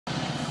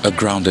A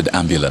grounded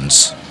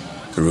ambulance,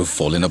 a roof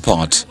falling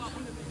apart,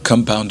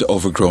 compound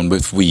overgrown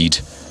with weed,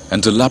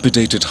 and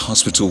dilapidated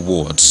hospital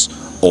wards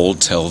all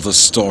tell the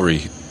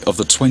story of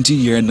the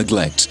 20-year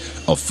neglect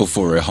of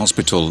Fufore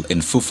Hospital in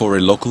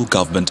Fufore local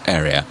government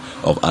area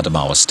of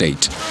Adamawa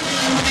State.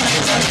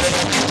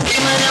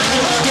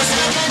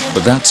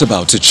 But that's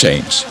about to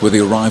change with the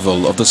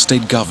arrival of the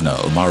state governor,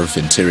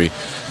 Fintri,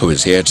 who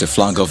is here to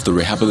flag off the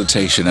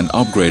rehabilitation and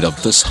upgrade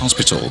of this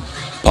hospital,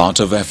 part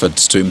of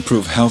efforts to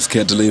improve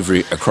healthcare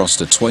delivery across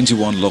the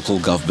 21 local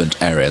government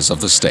areas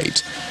of the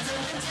state.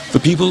 The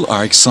people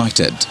are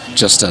excited,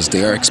 just as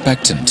they are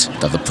expectant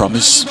that the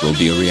promise will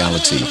be a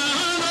reality.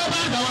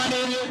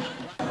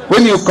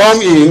 When you come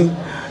in,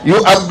 you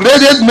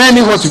upgraded many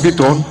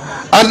hospitals,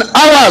 and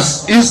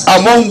ours is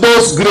among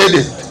those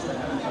graded.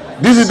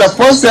 This is the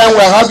first time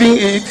we're having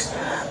it,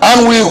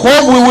 and we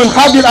hope we will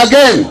have it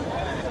again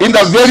in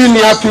the very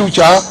near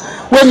future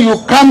when you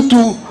come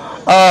to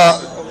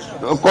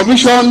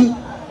commission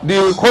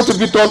the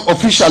hospital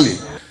officially.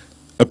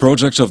 A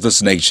project of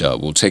this nature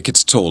will take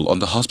its toll on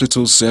the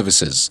hospital's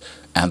services,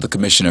 and the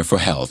Commissioner for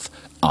Health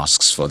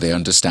asks for their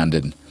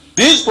understanding.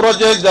 This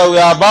project that we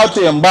are about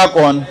to embark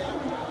on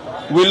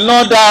will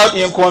no doubt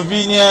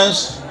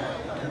inconvenience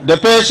the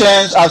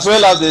patients as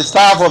well as the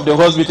staff of the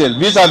hospital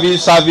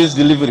vis-a-vis service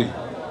delivery.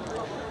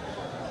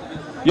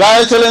 Your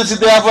Excellency,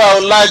 therefore, I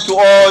would like to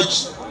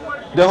urge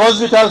the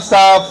hospital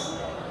staff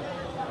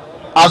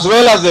as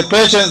well as the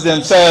patients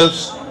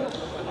themselves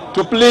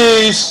to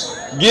please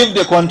give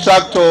the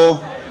contractor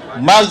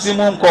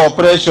maximum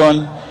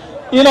cooperation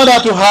in order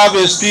to have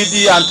a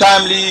speedy and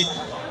timely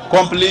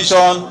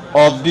completion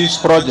of this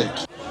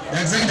project.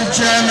 Executive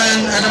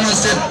Chairman, Adamawa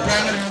State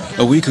Primary.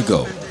 A week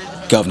ago,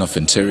 Governor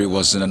Fintri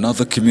was in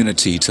another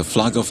community to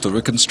flag off the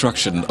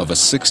reconstruction of a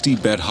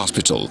 60-bed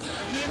hospital,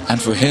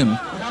 and for him,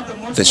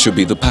 this should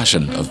be the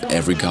passion of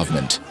every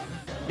government.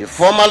 The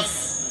formal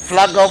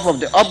flag off of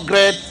the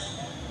upgrade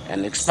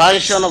and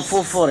expansion of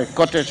Fufore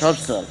Cottage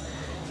Hospital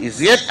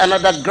is yet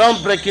another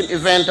groundbreaking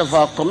event of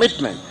our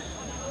commitment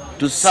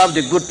to serve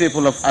the good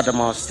people of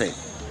Adamawa State.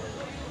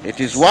 It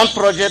is one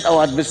project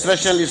our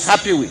administration is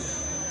happy with.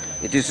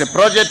 It is a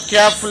project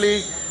carefully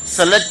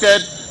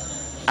selected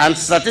and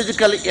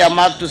strategically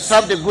earmarked to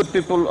serve the good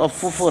people of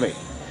Fufore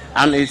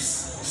and its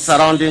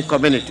surrounding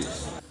communities.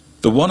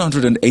 The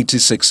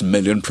 186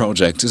 million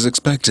project is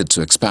expected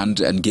to expand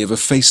and give a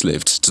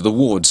facelift to the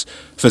wards,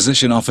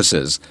 physician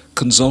offices,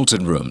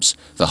 consulting rooms,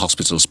 the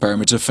hospital's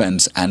perimeter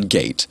fence and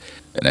gate.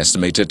 An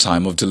estimated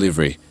time of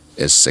delivery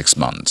is 6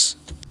 months.